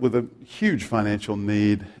Gateway with a huge financial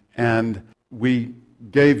need, and we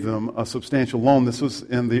gave them a substantial loan. This was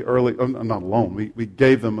in the early, not a loan, we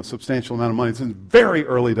gave them a substantial amount of money. It's in the very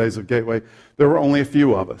early days of Gateway. There were only a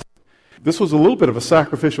few of us. This was a little bit of a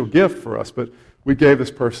sacrificial gift for us, but we gave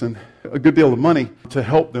this person a good deal of money to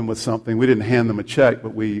help them with something. We didn't hand them a check,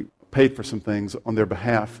 but we paid for some things on their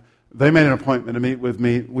behalf. They made an appointment to meet with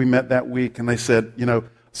me. We met that week, and they said,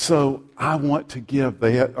 so I want to give.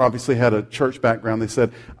 They obviously had a church background. They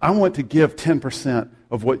said, I want to give 10%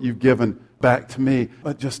 of what you've given back to me.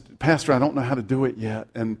 But just, Pastor, I don't know how to do it yet.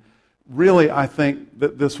 And really, I think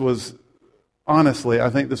that this was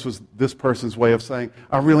this person's way of saying,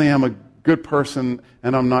 I really am a good person,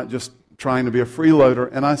 and I'm not just trying to be a freeloader.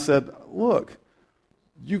 And I said, look,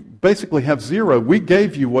 you basically have zero. We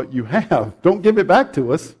gave you what you have. Don't give it back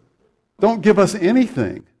to us. Don't give us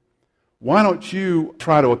anything. Why don't you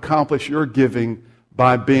try to accomplish your giving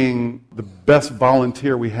by being the best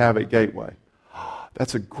volunteer we have at Gateway?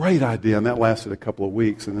 That's a great idea, and that lasted a couple of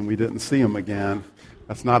weeks, and then we didn't see him again.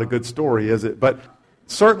 That's not a good story, is it? But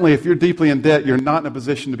certainly, if you're deeply in debt, you're not in a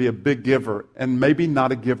position to be a big giver, and maybe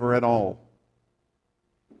not a giver at all.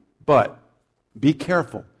 But be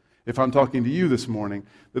careful, if I'm talking to you this morning,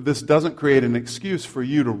 that this doesn't create an excuse for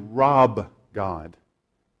you to rob God.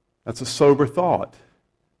 That's a sober thought,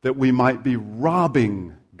 that we might be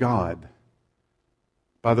robbing God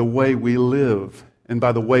by the way we live and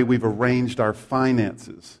by the way we've arranged our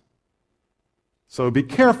finances. So be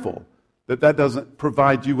careful that doesn't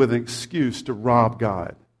provide you with an excuse to rob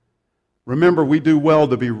God. Remember, we do well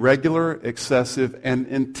to be regular, excessive, and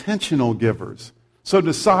intentional givers. So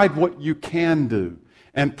decide what you can do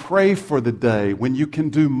and pray for the day when you can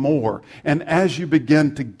do more. And as you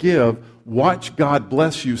begin to give, watch God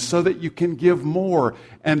bless you so that you can give more.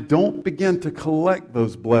 And don't begin to collect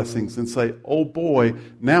those blessings and say, oh boy,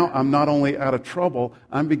 now I'm not only out of trouble,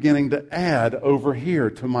 I'm beginning to add over here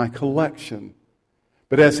to my collection.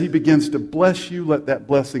 But as He begins to bless you, let that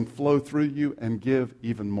blessing flow through you and give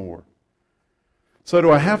even more. So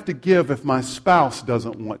do I have to give if my spouse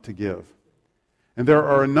doesn't want to give? And there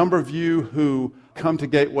are a number of you who come to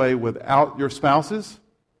Gateway without your spouses.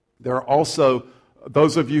 There are also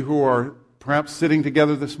those of you who are perhaps sitting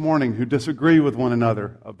together this morning who disagree with one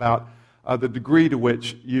another about the degree to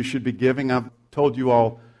which you should be giving. I've told you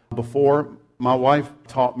all before, my wife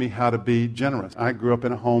taught me how to be generous. I grew up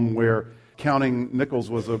in a home where counting nickels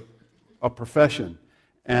was a profession.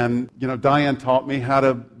 And, Diane taught me how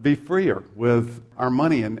to be freer with our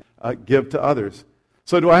money and give to others.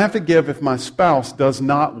 So do I have to give if my spouse does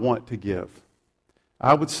not want to give?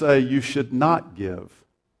 I would say you should not give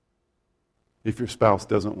if your spouse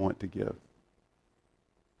doesn't want to give.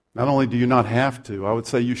 Not only do you not have to, I would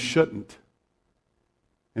say you shouldn't.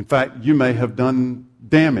 In fact, you may have done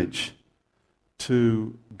damage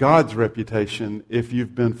to God's reputation if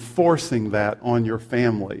you've been forcing that on your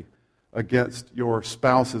family against your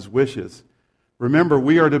spouse's wishes. Remember,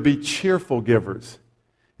 we are to be cheerful givers.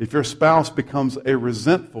 If your spouse becomes a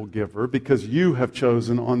resentful giver because you have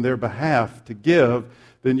chosen on their behalf to give,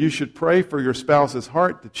 then you should pray for your spouse's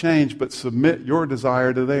heart to change, but submit your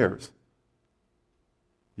desire to theirs.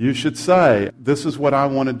 You should say, this is what I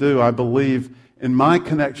want to do. I believe in my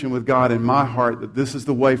connection with God in my heart that this is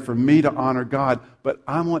the way for me to honor God, but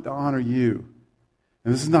I want to honor you.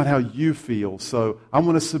 And this is not how you feel, so I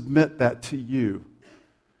want to submit that to you.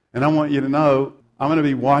 And I want you to know, I'm going to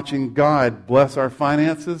be watching God bless our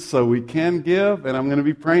finances so we can give, and I'm going to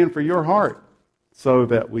be praying for your heart so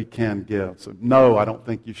that we can give. So no, I don't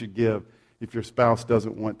think you should give if your spouse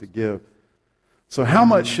doesn't want to give. So how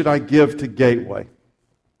much should I give to Gateway?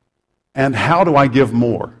 And how do I give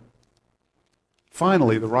more?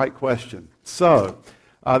 Finally, the right question. So,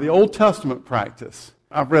 the Old Testament practice.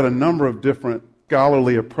 I've read a number of different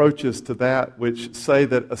scholarly approaches to that which say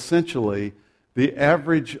that essentially the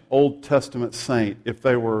average Old Testament saint, if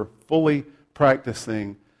they were fully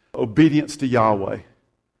practicing obedience to Yahweh,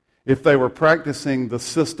 if they were practicing the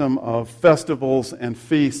system of festivals and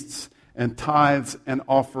feasts and tithes and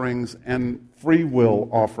offerings and free will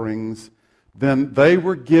offerings, then they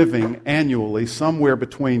were giving annually somewhere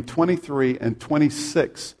between 23 and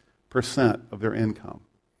 26% of their income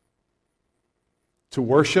to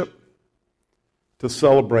worship, to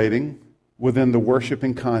celebrating within the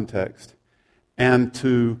worshiping context, and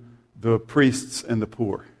to the priests and the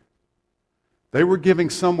poor. They were giving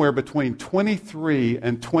somewhere between 23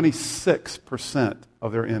 and 26%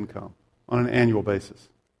 of their income on an annual basis.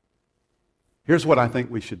 Here's what I think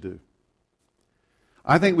we should do.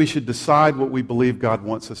 I think we should decide what we believe God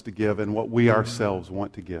wants us to give and what we ourselves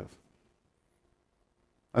want to give.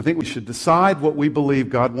 I think we should decide what we believe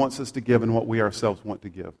God wants us to give and what we ourselves want to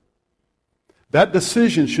give. That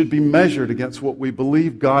decision should be measured against what we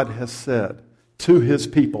believe God has said to His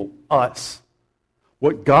people, us.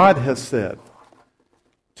 What God has said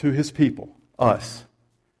to His people, us.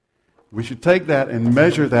 We should take that and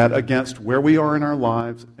measure that against where we are in our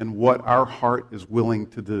lives and what our heart is willing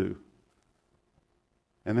to do.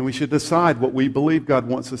 And then we should decide what we believe God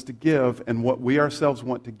wants us to give and what we ourselves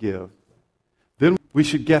want to give. Then we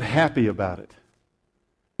should get happy about it.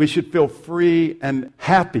 We should feel free and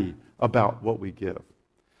happy about what we give.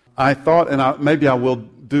 I thought, and maybe I will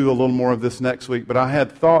do a little more of this next week, but I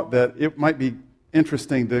had thought that it might be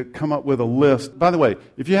interesting to come up with a list. By the way,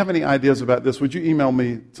 if you have any ideas about this, would you email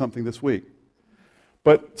me something this week?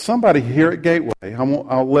 But somebody here at Gateway,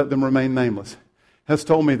 I'll let them remain nameless, has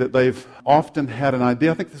told me that they've often had an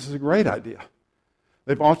idea. I think this is a great idea.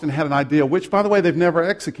 They've often had an idea, which, by the way, they've never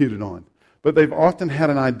executed on. But they've often had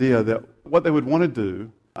an idea that what they would want to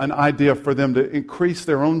do, an idea for them to increase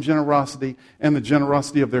their own generosity and the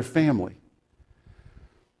generosity of their family.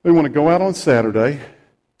 They want to go out on Saturday,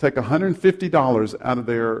 take $150 out of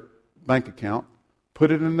their bank account,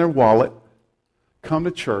 put it in their wallet, come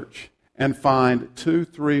to church, and find 2,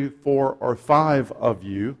 3, 4, or 5 of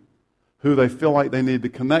you who they feel like they need to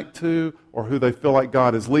connect to or who they feel like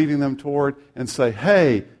God is leading them toward and say,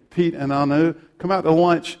 hey, Pete and Anu, come out to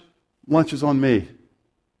lunch. Lunch is on me.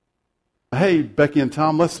 Hey, Becky and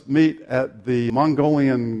Tom, let's meet at the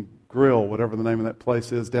Mongolian Grill, whatever the name of that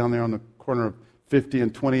place is, down there on the corner of 50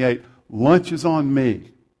 and 28. Lunch is on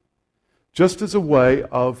me. Just as a way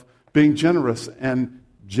of being generous and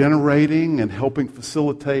generating and helping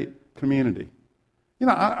facilitate community. You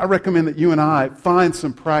know, I recommend that you and I find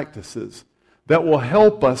some practices that will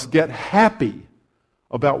help us get happy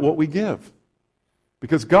about what we give.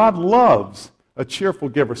 Because God loves a cheerful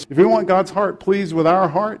giver. If we want God's heart pleased with our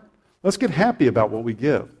heart, let's get happy about what we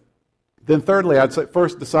give. Then thirdly, I'd say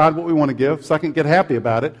first, decide what we want to give. Second, get happy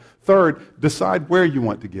about it. Third, decide where you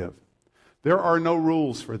want to give. There are no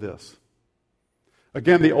rules for this.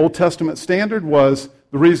 Again, the Old Testament standard was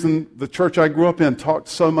the reason the church I grew up in talked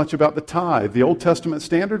so much about the tithe. The Old Testament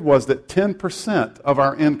standard was that 10% of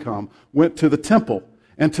our income went to the temple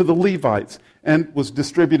and to the Levites and was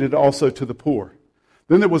distributed also to the poor.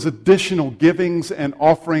 Then there was additional givings and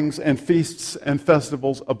offerings and feasts and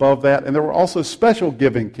festivals above that, and there were also special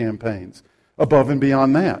giving campaigns above and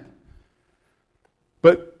beyond that.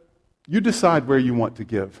 But you decide where you want to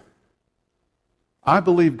give. I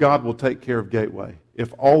believe God will take care of Gateway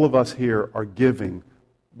if all of us here are giving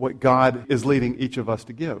what God is leading each of us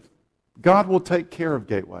to give. God will take care of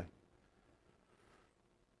Gateway.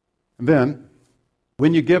 And then,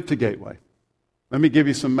 when you give to Gateway, let me give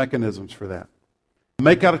you some mechanisms for that.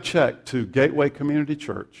 Make out a check to Gateway Community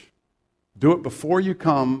Church. Do it before you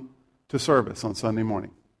come to service on Sunday morning.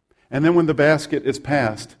 And then when the basket is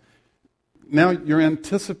passed, now you're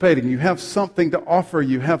anticipating, you have something to offer,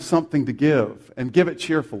 you have something to give, and give it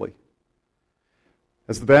cheerfully.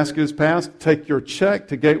 As the basket is passed, take your check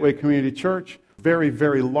to Gateway Community Church, very,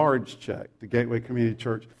 very large check to Gateway Community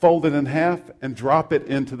Church, fold it in half and drop it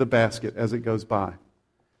into the basket as it goes by.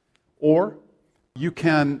 Or you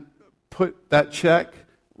can put that check,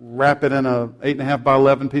 wrap it in a 8.5 by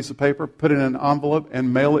 11 piece of paper, put it in an envelope,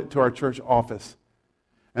 and mail it to our church office.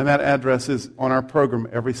 And that address is on our program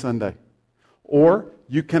every Sunday. Or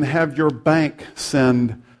you can have your bank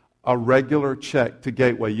send a regular check to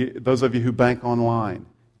Gateway. Those of you who bank online,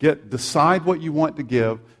 decide what you want to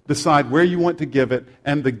give, decide where you want to give it,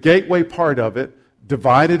 and the Gateway part of it,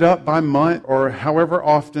 divide it up by month or however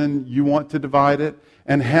often you want to divide it,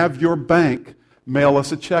 and have your bank mail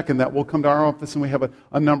us a check, and that will come to our office, and we have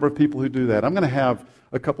a number of people who do that. I'm going to have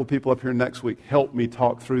a couple of people up here next week help me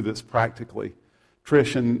talk through this practically.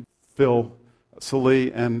 Trish and Phil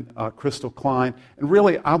Salee and Crystal Klein. And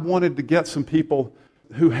really, I wanted to get some people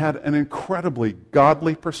who had an incredibly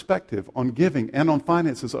godly perspective on giving and on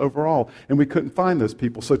finances overall, and we couldn't find those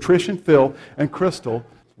people. So Trish and Phil and Crystal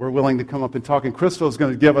were willing to come up and talk, and Crystal is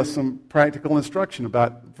going to give us some practical instruction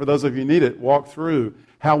about, for those of you who need it, walk through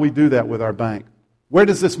how we do that with our bank. Where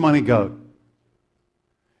does this money go?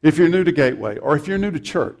 If you're new to Gateway, or if you're new to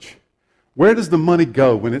church, where does the money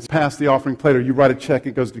go when it's past the offering plate, or you write a check,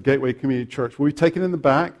 it goes to Gateway Community Church? Well, we take it in the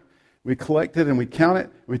back, we collect it and we count it,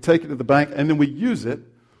 we take it to the bank, and then we use it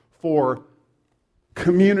for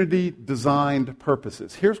community-designed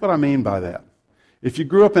purposes. Here's what I mean by that. If you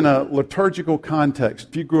grew up in a liturgical context,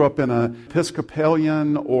 if you grew up in an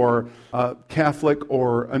Episcopalian or a Catholic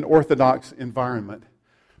or an Orthodox environment,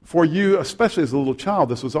 for you, especially as a little child,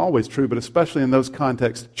 this was always true, but especially in those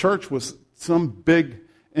contexts, church was some big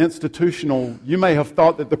institutional, you may have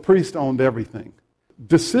thought that the priest owned everything.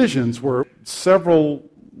 Decisions were several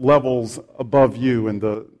levels above you in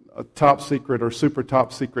the top secret or super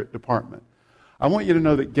top secret department. I want you to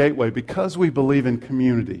know that Gateway, because we believe in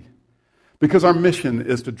community, because our mission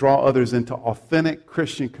is to draw others into authentic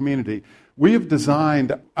Christian community, we have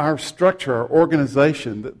designed our structure, our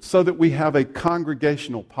organization, so that we have a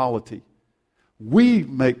congregational polity. We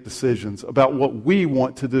make decisions about what we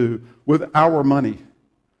want to do with our money.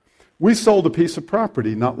 We sold a piece of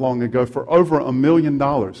property not long ago for over $1 million.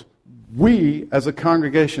 We, as a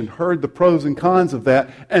congregation, heard the pros and cons of that,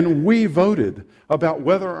 and we voted about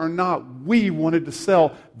whether or not we wanted to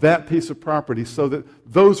sell that piece of property so that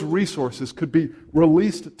those resources could be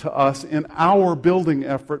released to us in our building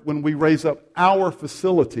effort when we raise up our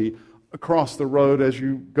facility across the road as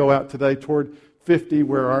you go out today toward 50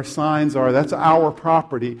 where our signs are. That's our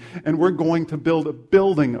property, and we're going to build a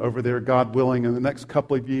building over there, God willing, in the next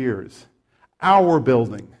couple of years. Our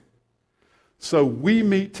building. So we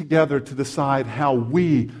meet together to decide how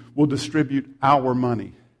we will distribute our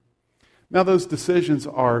money. Now those decisions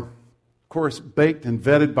are, of course, baked and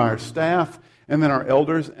vetted by our staff and then our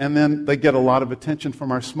elders, and then they get a lot of attention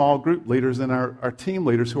from our small group leaders and our team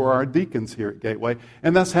leaders who are our deacons here at Gateway,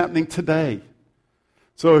 and that's happening today.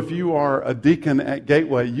 So if you are a deacon at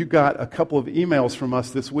Gateway, you got a couple of emails from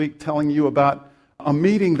us this week telling you about a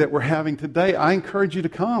meeting that we're having today. I encourage you to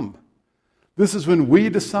come. This is when we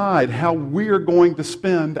decide how we're going to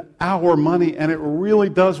spend our money, and it really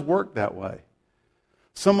does work that way.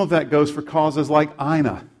 Some of that goes for causes like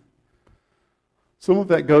Ina. Some of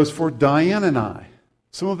that goes for Diane and I.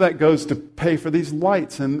 Some of that goes to pay for these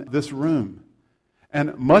lights in this room.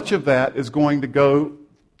 And much of that is going to go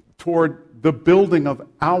toward the building of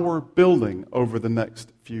our building over the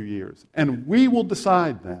next few years. And we will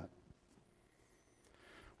decide that.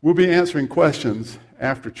 We'll be answering questions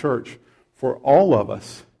after church for all of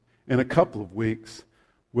us in a couple of weeks.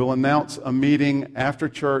 We'll announce a meeting after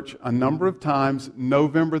church a number of times,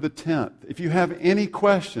 November the 10th. If you have any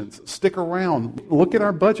questions, stick around. Look at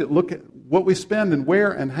our budget. Look at what we spend and where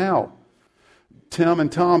and how. Tim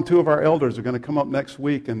and Tom, two of our elders, are going to come up next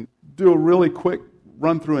week and do a really quick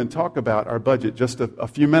run through and talk about our budget, just a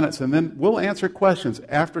few minutes, and then we'll answer questions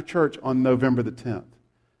after church on November the 10th.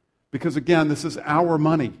 Because again, this is our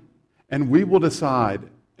money, and we will decide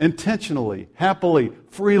intentionally, happily,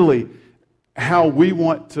 freely, how we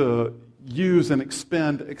want to use and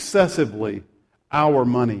expend excessively our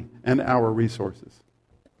money and our resources.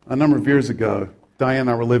 A number of years ago, Diane and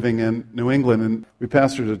I were living in New England, and we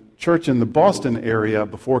pastored a church in the Boston area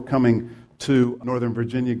before coming to Northern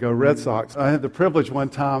Virginia, go Red Sox. I had the privilege one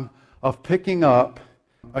time of picking up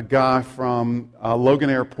a guy from Logan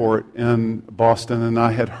Airport in Boston, and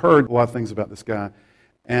I had heard a lot of things about this guy.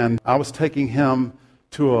 And I was taking him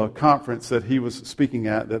to a conference that he was speaking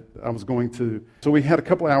at that I was going to. So we had a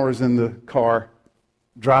couple hours in the car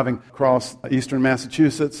driving across eastern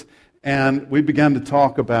Massachusetts, and we began to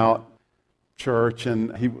talk about church,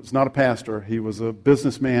 and he was not a pastor. He was a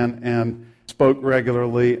businessman and spoke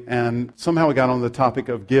regularly, and somehow we got on the topic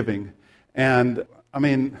of giving. And, I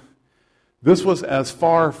mean, this was as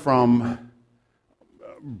far from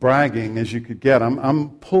bragging as you could get. I'm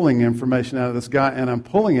pulling information out of this guy, and I'm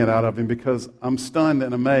pulling it out of him because I'm stunned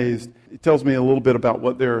and amazed. He tells me a little bit about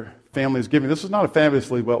what their family is giving. This is not a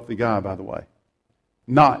fabulously wealthy guy, by the way.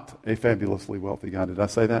 Not a fabulously wealthy guy. Did I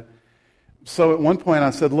say that? So at one point I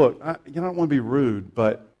said, look, I don't want to be rude,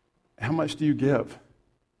 but how much do you give?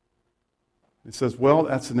 He says, well,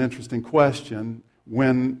 that's an interesting question.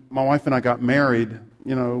 When my wife and I got married,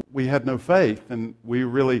 we had no faith, and we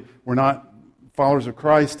really were not followers of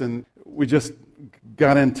Christ, and we just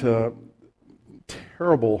got into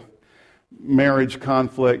terrible marriage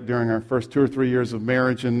conflict during our first 2 or 3 years of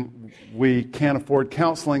marriage, and we can't afford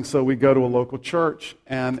counseling, so we go to a local church,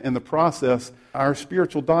 and in the process, our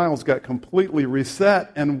spiritual dials got completely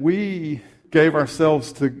reset, and we gave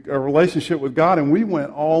ourselves to a relationship with God, and we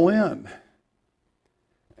went all in.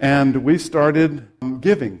 And we started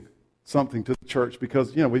giving something to the church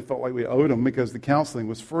because, we felt like we owed them because the counseling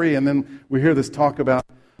was free. And then we hear this talk about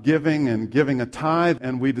giving and giving a tithe,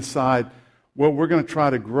 and we decide, well, we're going to try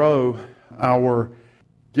to grow our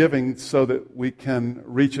giving so that we can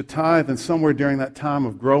reach a tithe. And somewhere during that time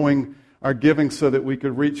of growing our giving so that we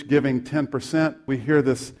could reach giving 10%, we hear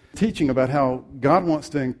this teaching about how God wants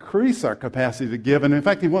to increase our capacity to give. And in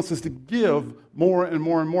fact, He wants us to give more and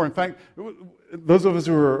more and more. In fact, those of us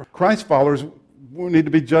who are Christ followers, we need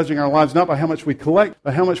to be judging our lives not by how much we collect,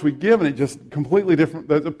 but how much we give, and it just completely different.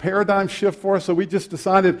 There's a paradigm shift for us, so we just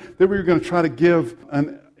decided that we were going to try to give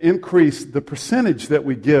and increase the percentage that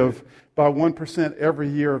we give by 1% every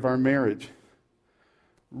year of our marriage.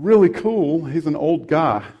 Really cool. He's an old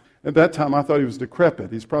guy. At that time, I thought he was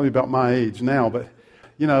decrepit. He's probably about my age now, but,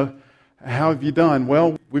 how have you done?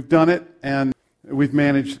 Well, we've done it, and we've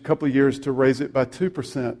managed a couple of years to raise it by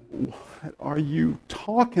 2%. What are you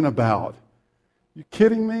talking about? You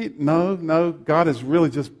kidding me? No. God has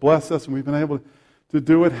really just blessed us, and we've been able to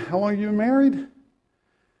do it. How long have you been married?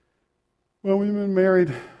 Well, we've been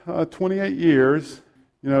married 28 years.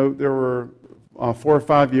 There were 4 or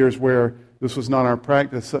 5 years where this was not our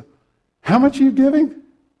practice. How much are you giving?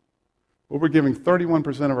 Well, we're giving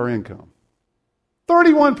 31% of our income.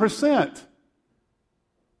 31%!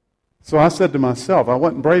 So I said to myself, I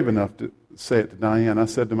wasn't brave enough to say it to Diane. I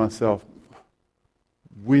said to myself,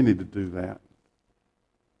 we need to do that.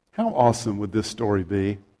 How awesome would this story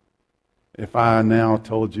be if I now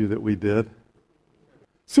told you that we did?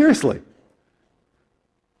 Seriously.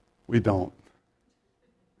 We don't.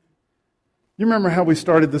 You remember how we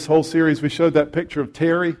started this whole series? We showed that picture of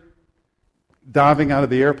Terry diving out of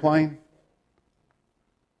the airplane.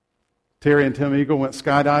 Terry and Tim Eagle went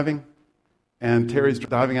skydiving, and Terry's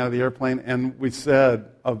diving out of the airplane, and we said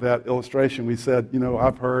of that illustration, we said,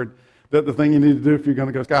 I've heard that the thing you need to do if you're going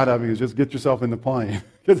to go skydiving is just get yourself in the plane.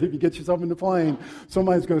 Because if you get yourself in the plane,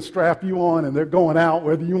 somebody's going to strap you on, and they're going out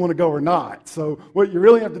whether you want to go or not. So what you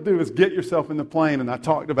really have to do is get yourself in the plane, and I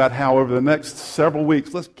talked about how over the next several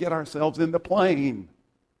weeks, let's get ourselves in the plane.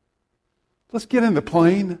 Let's get in the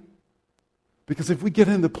plane. Because if we get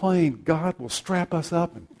in the plane, God will strap us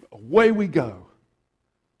up, and away we go.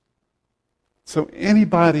 So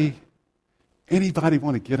anybody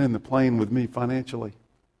want to get in the plane with me financially?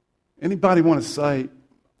 Anybody want to say,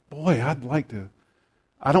 boy, I'd like to,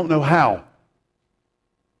 I don't know how,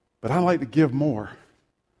 but I'd like to give more.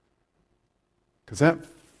 Because that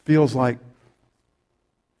feels like,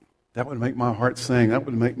 that would make my heart sing. That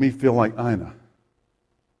would make me feel like Ina.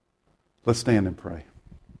 Let's stand and pray.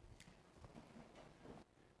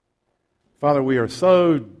 Father, we are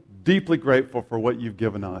so deeply grateful for what you've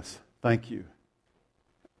given us. Thank you.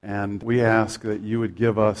 And we ask that you would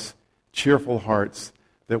give us cheerful hearts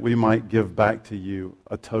that we might give back to you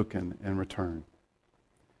a token in return.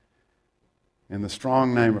 In the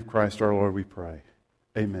strong name of Christ our Lord we pray.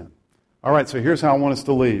 Amen. All right, so here's how I want us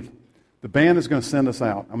to leave. The band is going to send us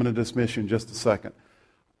out. I'm going to dismiss you in just a second.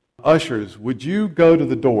 Ushers, would you go to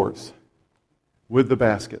the doors with the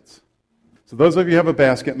baskets? So those of you who have a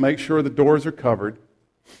basket, make sure the doors are covered.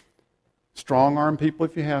 Strong-arm people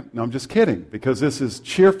if you have. No, I'm just kidding, because this is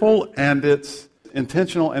cheerful and it's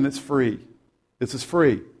intentional and it's free. This is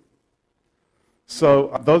free.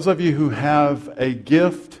 So those of you who have a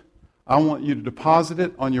gift, I want you to deposit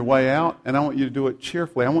it on your way out, and I want you to do it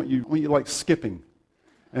cheerfully. I want you like skipping.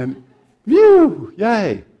 And, phew,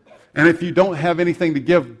 yay. And if you don't have anything to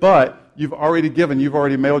give, but you've already given, you've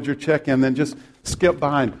already mailed your check in, then just skip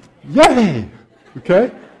behind. Yay!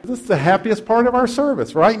 Okay? This is the happiest part of our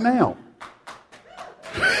service right now.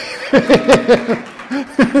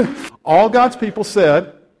 All God's people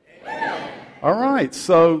said, amen. All right,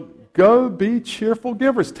 so go be cheerful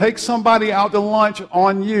givers. Take somebody out to lunch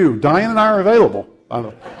on you. Diane and I are available.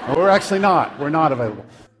 We're actually not. We're not available.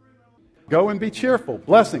 Go and be cheerful.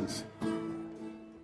 Blessings.